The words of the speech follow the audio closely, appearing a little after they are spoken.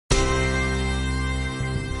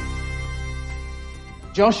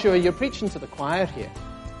Joshua, you're preaching to the choir here.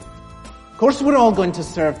 Of course, we're all going to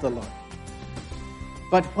serve the Lord.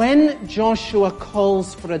 But when Joshua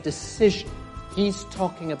calls for a decision, he's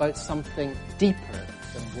talking about something deeper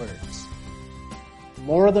than words.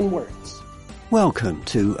 More than words. Welcome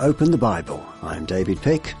to Open the Bible. I'm David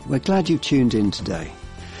Pick. We're glad you've tuned in today.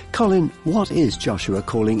 Colin, what is Joshua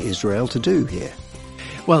calling Israel to do here?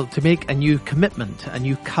 Well, to make a new commitment, a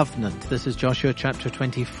new covenant. This is Joshua chapter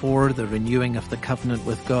 24, the renewing of the covenant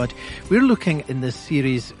with God. We're looking in this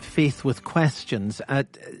series, Faith with Questions,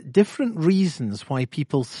 at different reasons why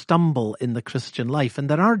people stumble in the Christian life.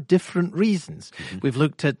 And there are different reasons. We've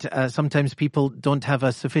looked at sometimes people don't have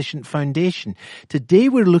a sufficient foundation. Today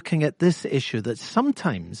we're looking at this issue that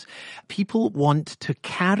sometimes people want to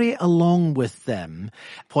carry along with them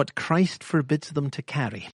what Christ forbids them to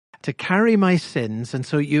carry my sins, and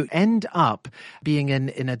so you end up being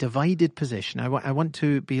in a divided position. I want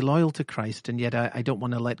to be loyal to Christ, and yet I don't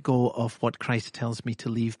want to let go of what Christ tells me to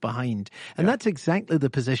leave behind. And that's exactly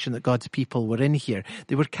the position that God's people were in here.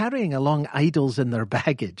 They were carrying along idols in their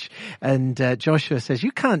baggage, and Joshua says,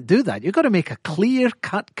 you can't do that. You've got to make a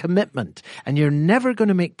clear-cut commitment, and you're never going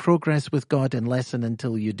to make progress with God unless and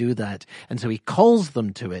until you do that. And so he calls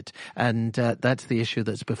them to it, and that's the issue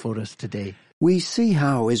that's before us today. We see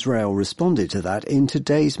how Israel responded to that in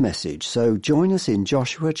today's message, so join us in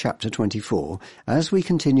Joshua chapter 24 as we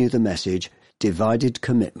continue the message, Divided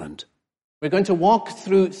Commitment. We're going to walk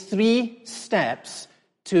through 3 steps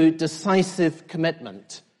to decisive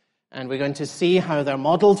commitment, and we're going to see how they're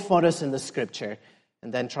modeled for us in the Scripture,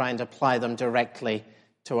 and then try and apply them directly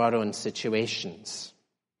to our own situations.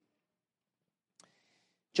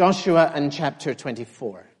 Joshua and chapter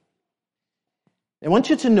 24. I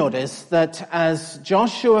want you to notice that as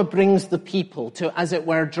Joshua brings the people to, as it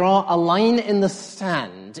were, draw a line in the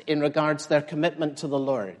sand in regards to their commitment to the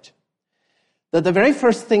Lord, that the very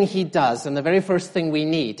first thing he does and the very first thing we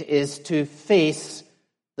need is to face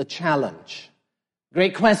the challenge.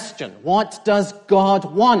 Great question. What does God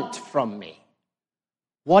want from me?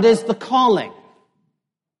 What is the calling?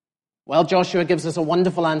 Well, Joshua gives us a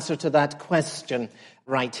wonderful answer to that question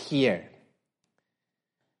right here.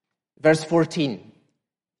 Verse 14.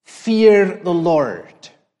 Fear the Lord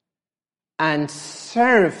and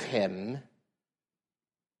serve him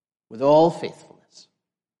with all faithfulness.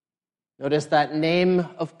 Notice that name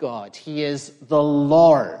of God. He is the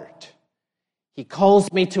Lord. He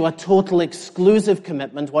calls me to a total exclusive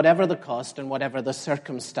commitment, whatever the cost and whatever the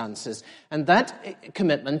circumstances. And that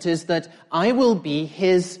commitment is that I will be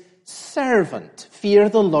his servant. Fear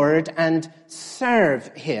the Lord and serve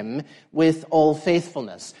him with all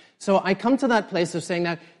faithfulness. So I come to that place of saying,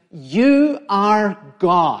 now, you are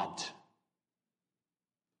God,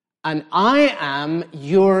 and I am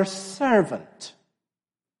your servant.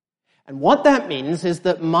 And what that means is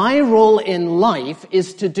that my role in life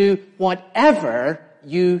is to do whatever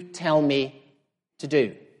you tell me to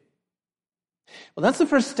do. Well, that's the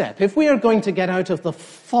first step. If we are going to get out of the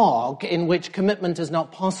fog in which commitment is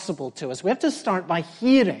not possible to us, we have to start by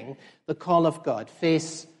hearing the call of God,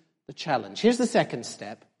 face the challenge. Here's the second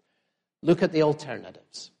step. Look at the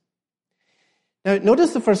alternatives. Now,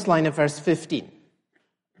 notice the first line of verse 15.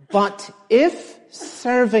 But if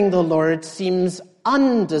serving the Lord seems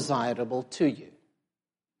undesirable to you.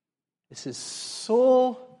 This is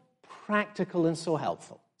so practical and so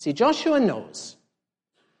helpful. See, Joshua knows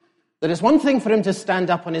that it's one thing for him to stand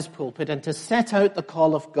up on his pulpit and to set out the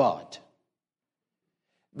call of God.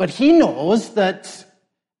 But he knows that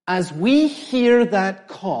as we hear that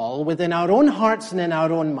call within our own hearts and in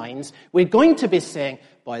our own minds, we're going to be saying,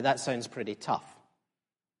 boy, that sounds pretty tough.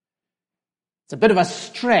 It's a bit of a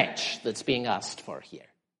stretch that's being asked for here.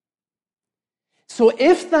 So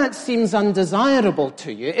if that seems undesirable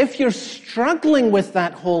to you, if you're struggling with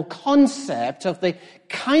that whole concept of the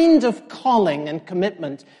kind of calling and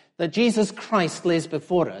commitment that Jesus Christ lays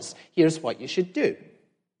before us, here's what you should do.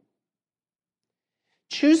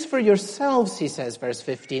 Choose for yourselves, he says, verse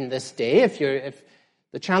 15, this day. If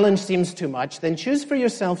the challenge seems too much, then choose for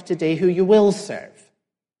yourself today who you will serve.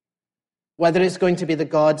 Whether it's going to be the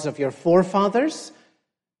gods of your forefathers,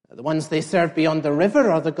 the ones they served beyond the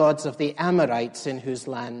river, or the gods of the Amorites in whose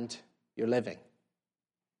land you're living.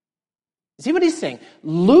 See what he's saying?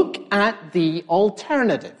 Look at the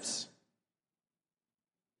alternatives.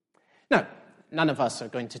 Now, none of us are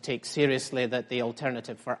going to take seriously that the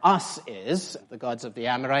alternative for us is the gods of the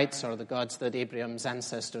Amorites or the gods that Abraham's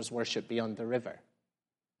ancestors worshipped beyond the river.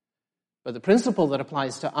 But the principle that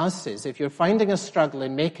applies to us is if you're finding a struggle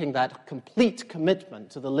in making that complete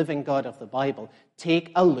commitment to the living God of the Bible,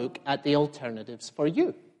 take a look at the alternatives for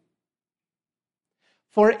you.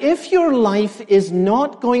 For if your life is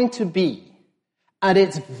not going to be at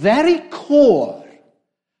its very core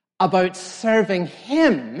about serving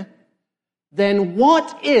him, then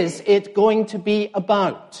what is it going to be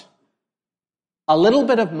about? A little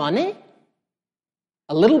bit of money?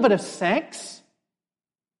 A little bit of sex?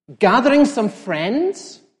 Gathering some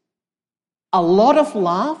friends? A lot of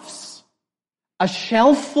laughs? A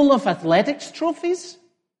shelf full of athletics trophies?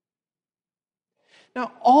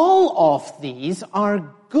 Now, all of these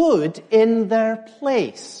are good in their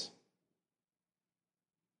place.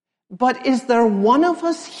 But is there one of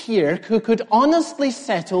us here who could honestly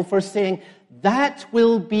settle for saying, that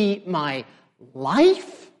will be my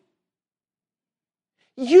life?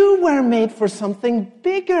 You were made for something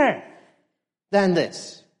bigger than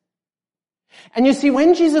this. And you see,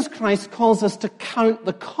 when Jesus Christ calls us to count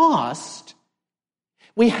the cost,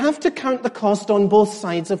 we have to count the cost on both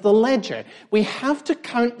sides of the ledger. We have to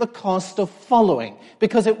count the cost of following,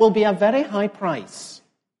 because it will be a very high price.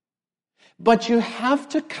 But you have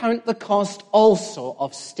to count the cost also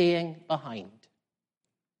of staying behind.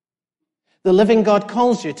 The living God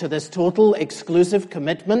calls you to this total, exclusive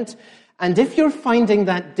commitment. And if you're finding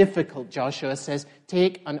that difficult, Joshua says,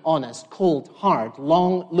 take an honest, cold, hard,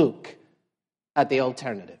 long look at the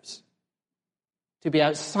alternatives. To be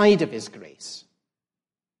outside of his grace.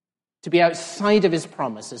 To be outside of his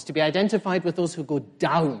promises. To be identified with those who go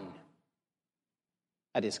down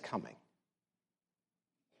at his coming.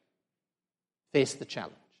 Face the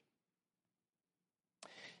challenge.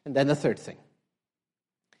 And then the third thing.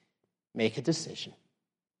 Make a decision.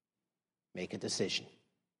 Make a decision.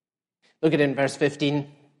 Look at it in verse 15.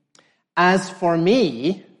 As for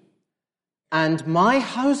me and my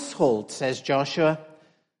household, says Joshua,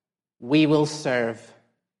 we will serve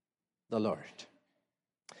the Lord.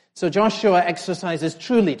 So Joshua exercises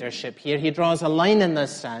true leadership here. He draws a line in the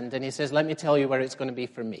sand and he says, let me tell you where it's going to be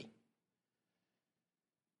for me.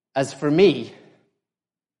 As for me,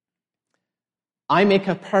 I make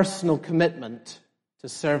a personal commitment to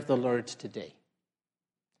serve the Lord today.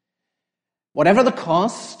 Whatever the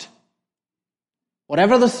cost,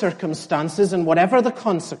 whatever the circumstances, and whatever the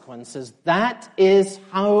consequences, that is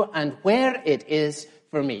how and where it is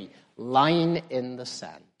for me. Line in the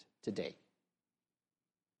sand today.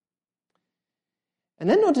 And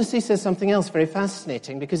then notice he says something else very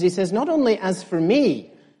fascinating, because he says, not only as for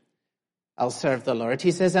me, I'll serve the Lord.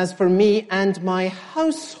 He says, as for me and my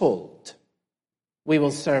household, we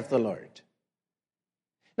will serve the Lord.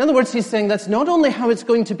 In other words, he's saying that's not only how it's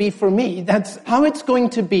going to be for me, that's how it's going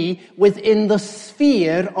to be within the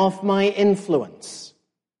sphere of my influence,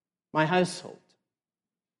 my household.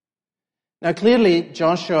 Now, clearly,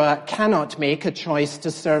 Joshua cannot make a choice to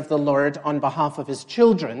serve the Lord on behalf of his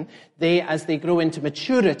children. They, as they grow into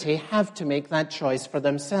maturity, have to make that choice for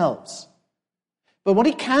themselves. But what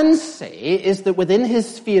he can say is that within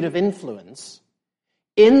his sphere of influence,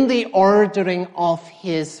 in the ordering of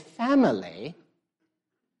his family,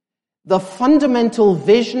 the fundamental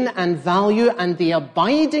vision and value and the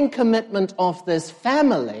abiding commitment of this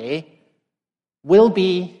family will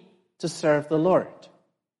be to serve the Lord.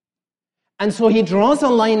 And so he draws a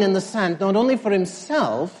line in the sand, not only for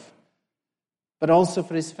himself, but also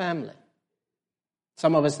for his family.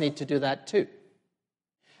 Some of us need to do that too.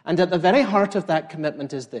 And at the very heart of that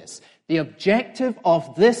commitment is this. The objective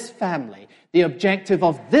of this family, the objective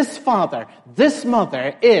of this father, this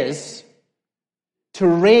mother, is to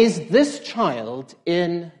raise this child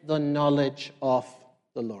in the knowledge of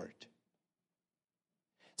the Lord.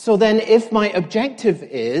 So then, if my objective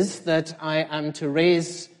is that I am to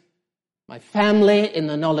raise my family in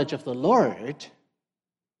the knowledge of the Lord,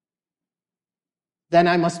 then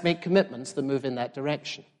I must make commitments that move in that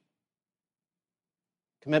direction.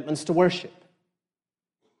 Commitments to worship.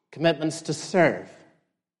 Commitments to serve.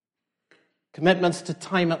 Commitments to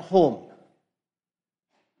time at home.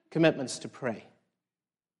 Commitments to pray.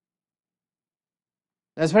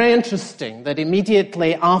 Now, it's very interesting that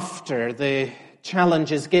immediately after the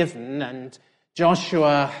challenge is given and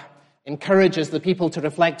Joshua encourages the people to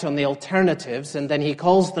reflect on the alternatives, and then he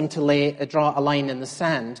calls them to draw a line in the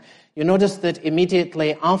sand, you notice that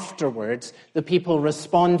immediately afterwards, the people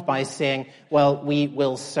respond by saying, well, we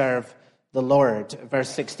will serve the Lord. Verse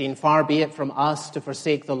 16, far be it from us to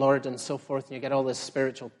forsake the Lord, and so forth, and you get all this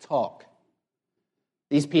spiritual talk.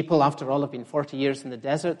 These people, after all, have been 40 years in the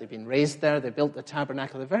desert. They've been raised there. They built the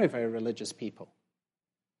tabernacle. They're very, very religious people.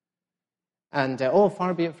 And,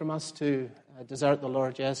 far be it from us to desert the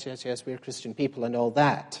Lord. Yes, we're Christian people and all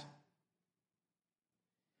that.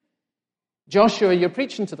 Joshua, you're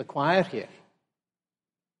preaching to the choir here.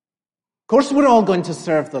 Of course, we're all going to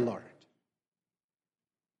serve the Lord.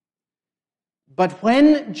 But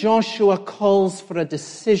when Joshua calls for a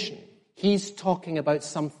decision, he's talking about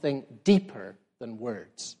something deeper than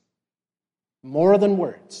words. More than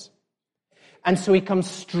words. And so he comes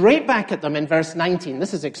straight back at them in verse 19.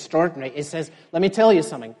 This is extraordinary. He says, let me tell you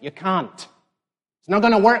something. You can't. It's not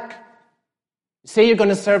going to work. You say you're going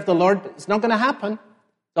to serve the Lord, but it's not going to happen.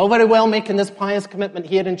 It's all very well making this pious commitment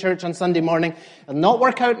here in church on Sunday morning. It'll not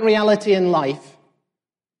work out in reality in life.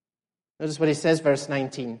 Notice what he says, verse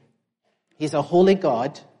 19. He's a holy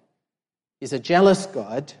God. He's a jealous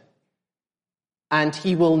God. And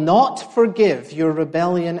he will not forgive your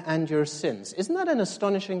rebellion and your sins. Isn't that an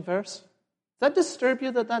astonishing verse? Does that disturb you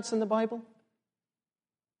that that's in the Bible?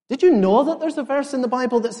 Did you know that there's a verse in the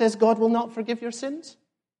Bible that says God will not forgive your sins?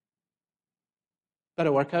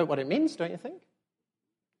 Better work out what it means, don't you think?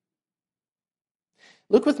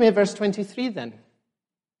 Look with me at verse 23 then.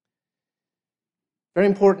 Very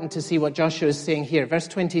important to see what Joshua is saying here. Verse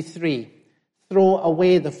 23, throw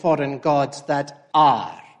away the foreign gods that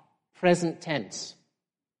are, present tense,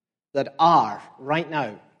 that are right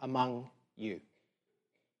now among you.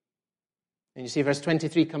 And you see verse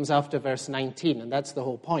 23 comes after verse 19, and that's the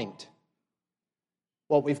whole point.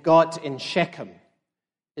 What we've got in Shechem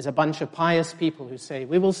is a bunch of pious people who say,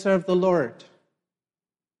 we will serve the Lord.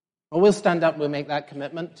 Well, we'll stand up and we'll make that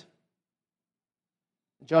commitment.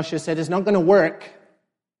 Joshua said, it's not going to work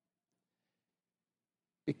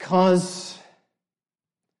because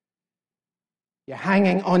you're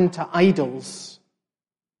hanging on to idols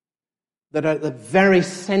that are at the very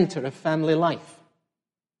center of family life.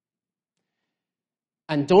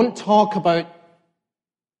 And don't talk about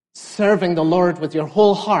serving the Lord with your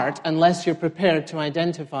whole heart unless you're prepared to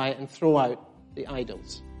identify and throw out the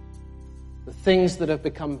idols. The things that have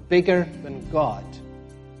become bigger than God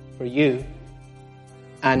for you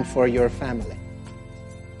and for your family.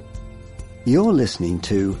 You're listening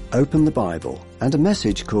to Open the Bible and a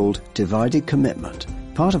message called Divided Commitment,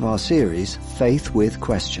 part of our series Faith with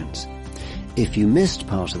Questions. If you missed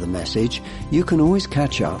part of the message, you can always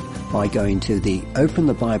catch up by going to the Open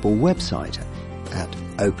the Bible website at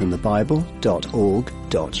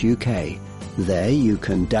openthebible.org.uk. There you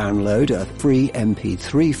can download a free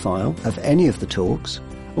MP3 file of any of the talks,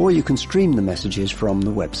 or you can stream the messages from the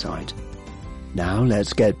website. Now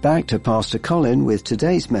let's get back to Pastor Colin with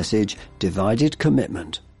today's message, Divided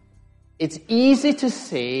Commitment. It's easy to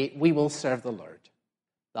say we will serve the Lord.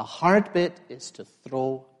 The hard bit is to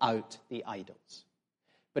throw out the idols.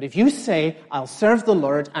 But if you say, I'll serve the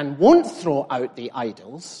Lord and won't throw out the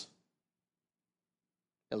idols,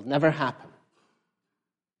 it'll never happen.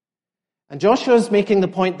 And Joshua is making the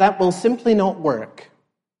point that will simply not work.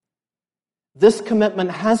 This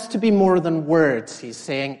commitment has to be more than words, he's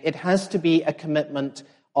saying. It has to be a commitment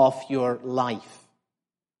of your life.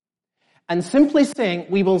 And simply saying,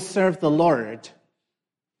 we will serve the Lord,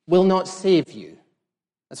 will not save you.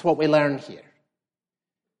 That's what we learn here.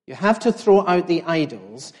 You have to throw out the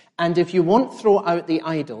idols, and if you won't throw out the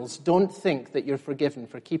idols, don't think that you're forgiven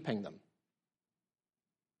for keeping them.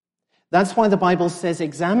 That's why the Bible says,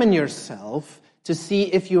 examine yourself to see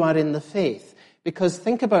if you are in the faith. Because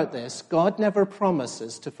think about this, God never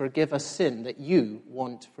promises to forgive a sin that you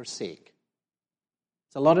won't forsake.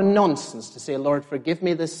 It's a lot of nonsense to say, Lord, forgive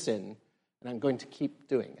me this sin, and I'm going to keep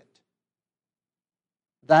doing it.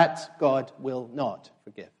 That God will not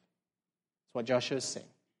forgive. That's what Joshua is saying.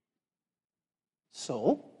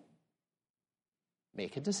 So,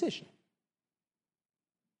 make a decision.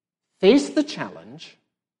 Face the challenge.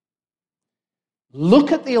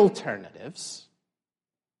 Look at the alternatives.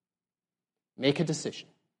 Make a decision.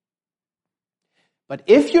 But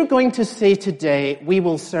if you're going to say today, we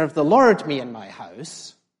will serve the Lord, me and my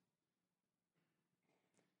house,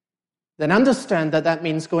 then understand that that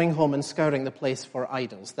means going home and scouring the place for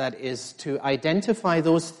idols. That is to identify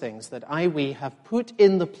those things that we have put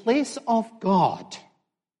in the place of God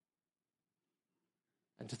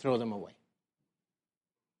and to throw them away.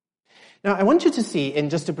 Now, I want you to see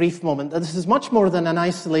in just a brief moment that this is much more than an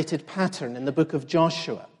isolated pattern in the book of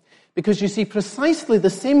Joshua, because you see precisely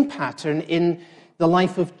the same pattern in the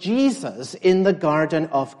life of Jesus in the Garden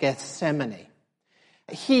of Gethsemane.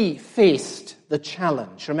 He faced the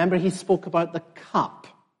challenge. Remember, he spoke about the cup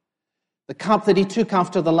that he took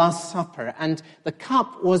after the Last Supper, and the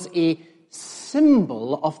cup was a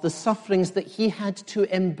symbol of the sufferings that he had to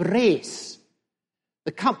embrace.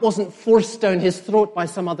 The cup wasn't forced down his throat by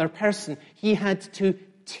some other person. He had to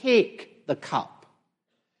take the cup.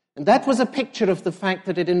 And that was a picture of the fact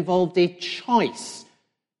that it involved a choice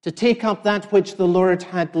to take up that which the Lord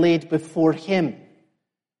had laid before him.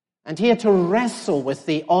 And he had to wrestle with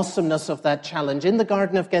the awesomeness of that challenge. In the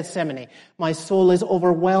Garden of Gethsemane, my soul is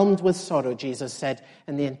overwhelmed with sorrow, Jesus said.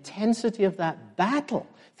 And the intensity of that battle,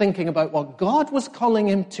 thinking about what God was calling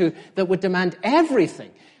him to that would demand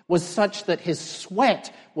everything, was such that his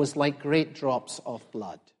sweat was like great drops of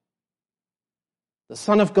blood. The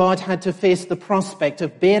Son of God had to face the prospect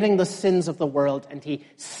of bearing the sins of the world, and he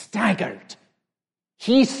staggered.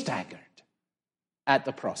 He staggered at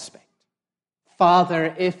the prospect.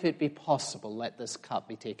 Father, if it be possible, let this cup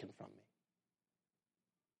be taken from me.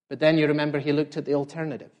 But then you remember he looked at the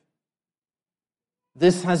alternative.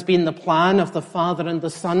 This has been the plan of the Father and the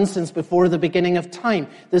Son since before the beginning of time.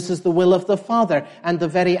 This is the will of the Father, and the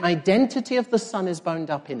very identity of the Son is bound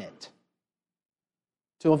up in it.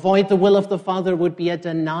 To avoid the will of the Father would be a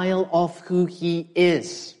denial of who he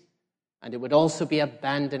is, and it would also be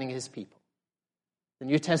abandoning his people. The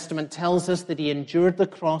New Testament tells us that he endured the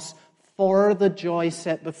cross for the joy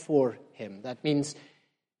set before him. That means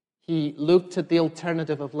he looked at the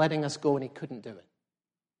alternative of letting us go and he couldn't do it.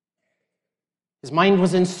 His mind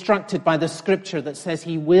was instructed by the scripture that says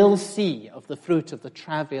he will see of the fruit of the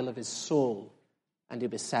travail of his soul and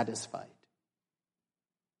he'll be satisfied.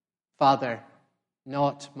 Father,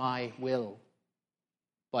 not my will,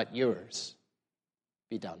 but yours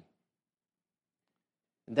be done.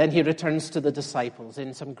 And then he returns to the disciples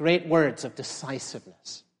in some great words of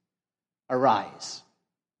decisiveness. Arise,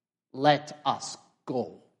 let us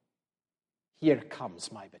go. Here comes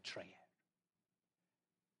my betrayer.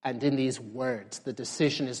 And in these words, the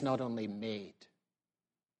decision is not only made,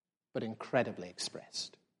 but incredibly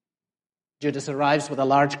expressed. Judas arrives with a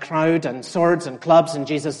large crowd and swords and clubs, and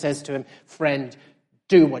Jesus says to him, friend,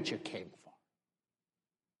 do what you came for.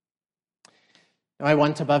 Now, I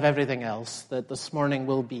want above everything else that this morning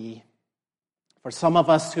will be, for some of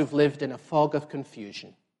us who've lived in a fog of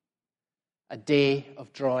confusion, a day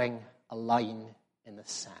of drawing a line in the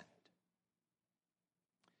sand.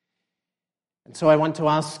 And so I want to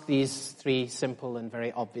ask these three simple and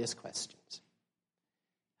very obvious questions.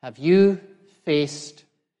 Have you faced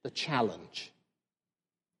the challenge?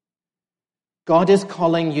 God is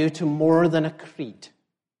calling you to more than a creed.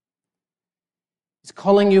 He's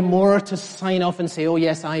calling you more to sign off and say, oh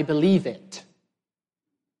yes, I believe it.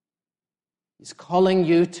 He's calling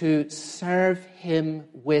you to serve him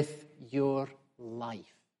with your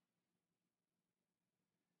life.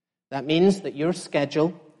 That means that your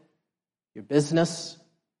schedule, your business,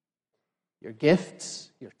 your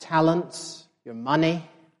gifts, your talents, your money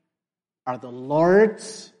are the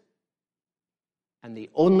Lord's, and the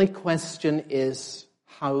only question is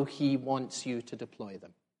how he wants you to deploy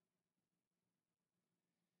them.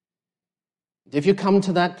 And if you come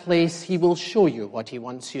to that place, he will show you what he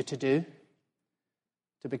wants you to do,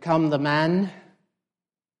 to become the man,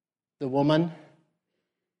 the woman,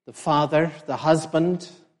 the father, the husband,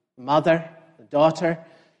 the mother, the daughter,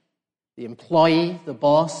 the employee, the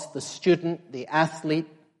boss, the student, the athlete,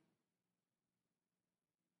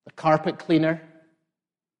 the carpet cleaner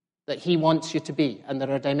that he wants you to be. And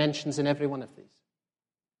there are dimensions in every one of these.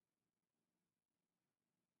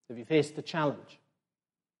 Have you faced the challenge?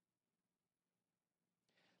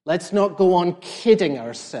 Let's not go on kidding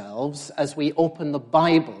ourselves as we open the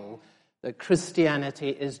Bible that Christianity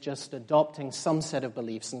is just adopting some set of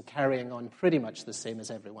beliefs and carrying on pretty much the same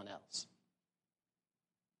as everyone else.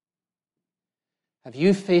 Have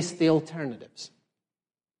you faced the alternatives?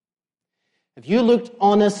 Have you looked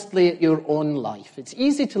honestly at your own life? It's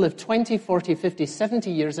easy to live 20, 40, 50,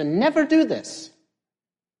 70 years and never do this.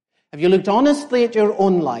 Have you looked honestly at your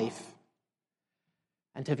own life?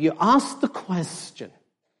 And have you asked the question,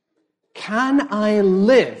 can I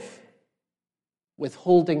live with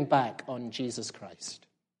holding back on Jesus Christ?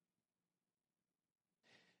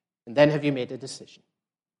 And then have you made a decision?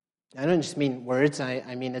 I don't just mean words,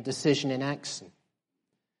 I mean a decision in action.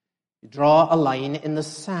 You draw a line in the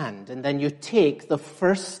sand, and then you take the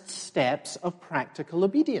first steps of practical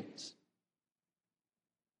obedience.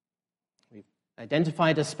 We've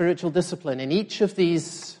identified a spiritual discipline in each of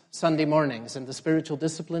these Sunday mornings, and the spiritual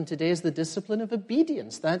discipline today is the discipline of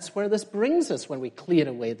obedience. That's where this brings us when we clear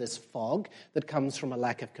away this fog that comes from a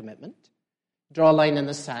lack of commitment. Draw a line in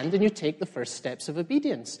the sand, and you take the first steps of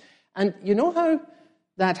obedience. And you know how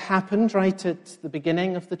that happened right at the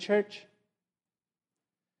beginning of the church?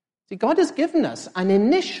 See, God has given us an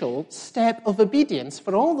initial step of obedience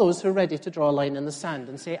for all those who are ready to draw a line in the sand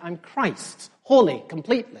and say, I'm Christ's, wholly,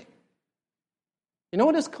 completely. You know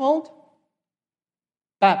what it's called?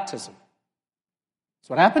 Baptism. That's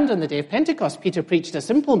what happened on the day of Pentecost. Peter preached a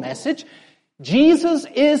simple message. Jesus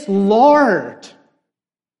is Lord.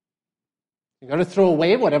 You've got to throw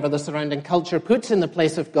away whatever the surrounding culture puts in the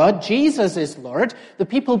place of God. Jesus is Lord. The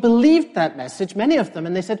people believed that message, many of them,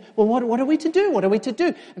 and they said, well, what are we to do? What are we to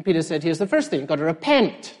do? And Peter said, here's the first thing. You've got to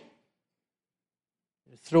repent.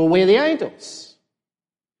 Throw away the idols.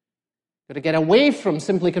 You've got to get away from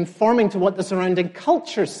simply conforming to what the surrounding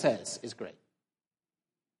culture says is great.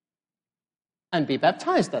 And be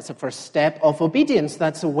baptized. That's the first step of obedience.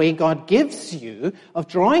 That's a way God gives you of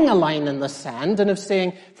drawing a line in the sand and of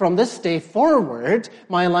saying, from this day forward,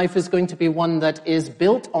 my life is going to be one that is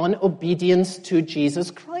built on obedience to Jesus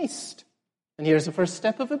Christ. And here's the first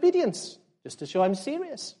step of obedience, just to show I'm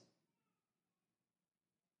serious.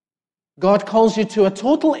 God calls you to a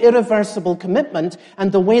total irreversible commitment,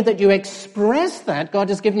 and the way that you express that, God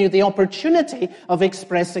has given you the opportunity of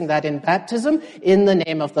expressing that in baptism in the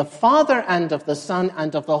name of the Father and of the Son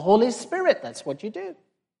and of the Holy Spirit. That's what you do.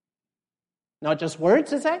 Not just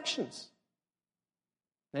words, it's actions.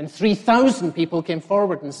 Then 3,000 people came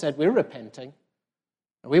forward and said, we're repenting,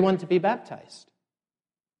 and we want to be baptized.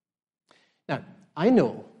 Now, I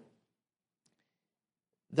know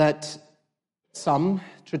that some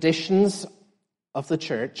traditions of the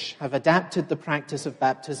church have adapted the practice of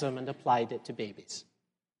baptism and applied it to babies.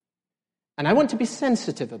 And I want to be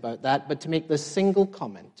sensitive about that, but to make this single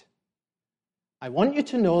comment. I want you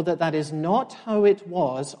to know that that is not how it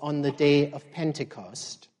was on the day of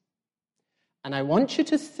Pentecost. And I want you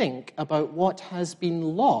to think about what has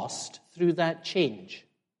been lost through that change.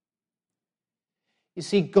 You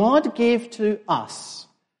see, God gave to us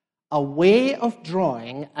a way of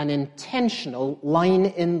drawing an intentional line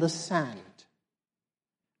in the sand.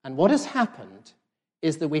 And what has happened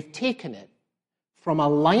is that we've taken it from a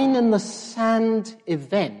line in the sand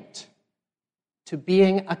event to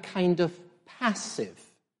being a kind of passive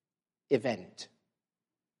event.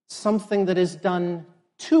 Something that is done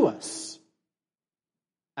to us,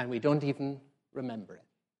 and we don't even remember it.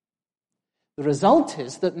 The result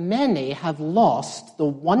is that many have lost the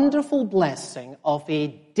wonderful blessing of a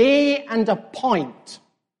day and a point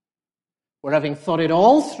where, having thought it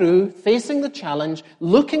all through, facing the challenge,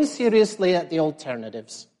 looking seriously at the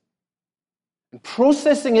alternatives, and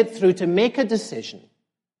processing it through to make a decision,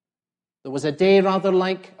 there was a day rather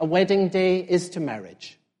like a wedding day is to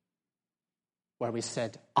marriage, where we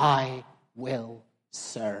said, I will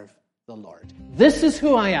serve the Lord. This is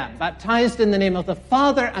who I am, baptized in the name of the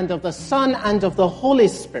Father and of the Son and of the Holy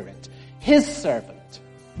Spirit, his servant.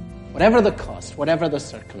 Whatever the cost, whatever the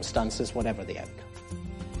circumstances, whatever the outcome.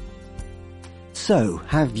 So,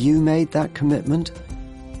 have you made that commitment?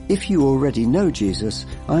 If you already know Jesus,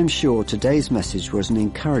 I'm sure today's message was an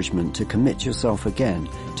encouragement to commit yourself again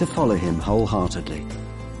to follow him wholeheartedly.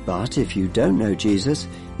 But if you don't know Jesus,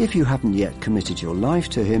 if you haven't yet committed your life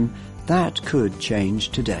to him, that could change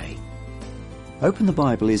today. Open the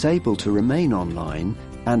Bible is able to remain online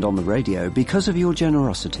and on the radio because of your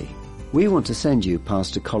generosity. We want to send you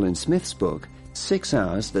Pastor Colin Smith's book, 6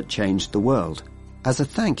 Hours That Changed the World, as a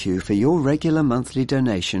thank you for your regular monthly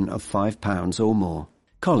donation of £5 or more.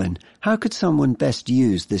 Colin, how could someone best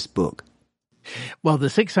use this book? Well,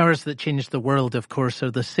 the 6 hours that changed the world, of course,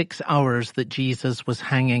 are the 6 hours that Jesus was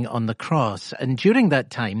hanging on the cross. And during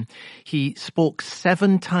that time, he spoke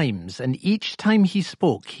 7 times. And each time he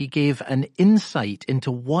spoke, he gave an insight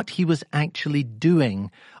into what he was actually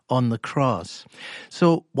doing on the cross.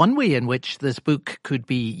 So one way in which this book could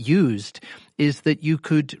be used is that you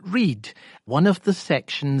could read one of the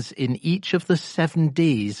sections in each of the 7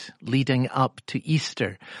 days leading up to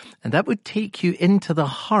Easter. And that would take you into the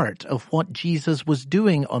heart of what Jesus was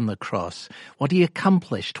doing on the cross, what he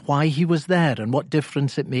accomplished, why he was there, and what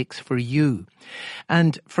difference it makes for you.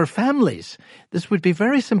 And for families, this would be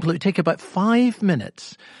very simple. It would take about 5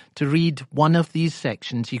 minutes to read one of these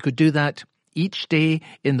sections. You could do that each day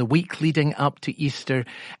in the week leading up to Easter,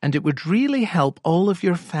 and it would really help all of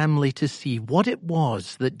your family to see what it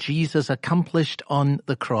was that Jesus accomplished on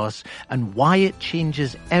the cross and why it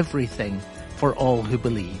changes everything for all who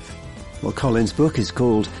believe. Well, Colin's book is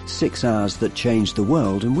called 6 Hours That Changed the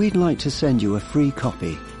World, and we'd like to send you a free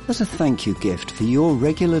copy as a thank you gift for your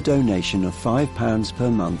regular donation of £5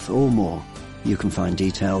 per month or more. You can find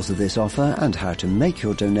details of this offer and how to make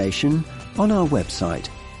your donation on our website,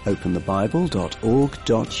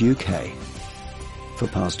 openthebible.org.uk. For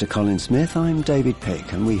Pastor Colin Smith, I'm David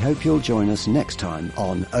Pick, and we hope you'll join us next time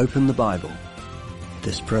on Open the Bible.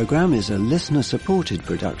 This program is a listener-supported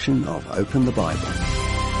production of Open the Bible.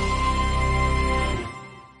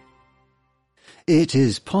 It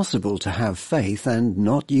is possible to have faith and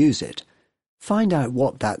not use it. Find out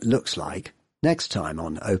what that looks like next time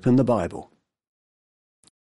on Open the Bible.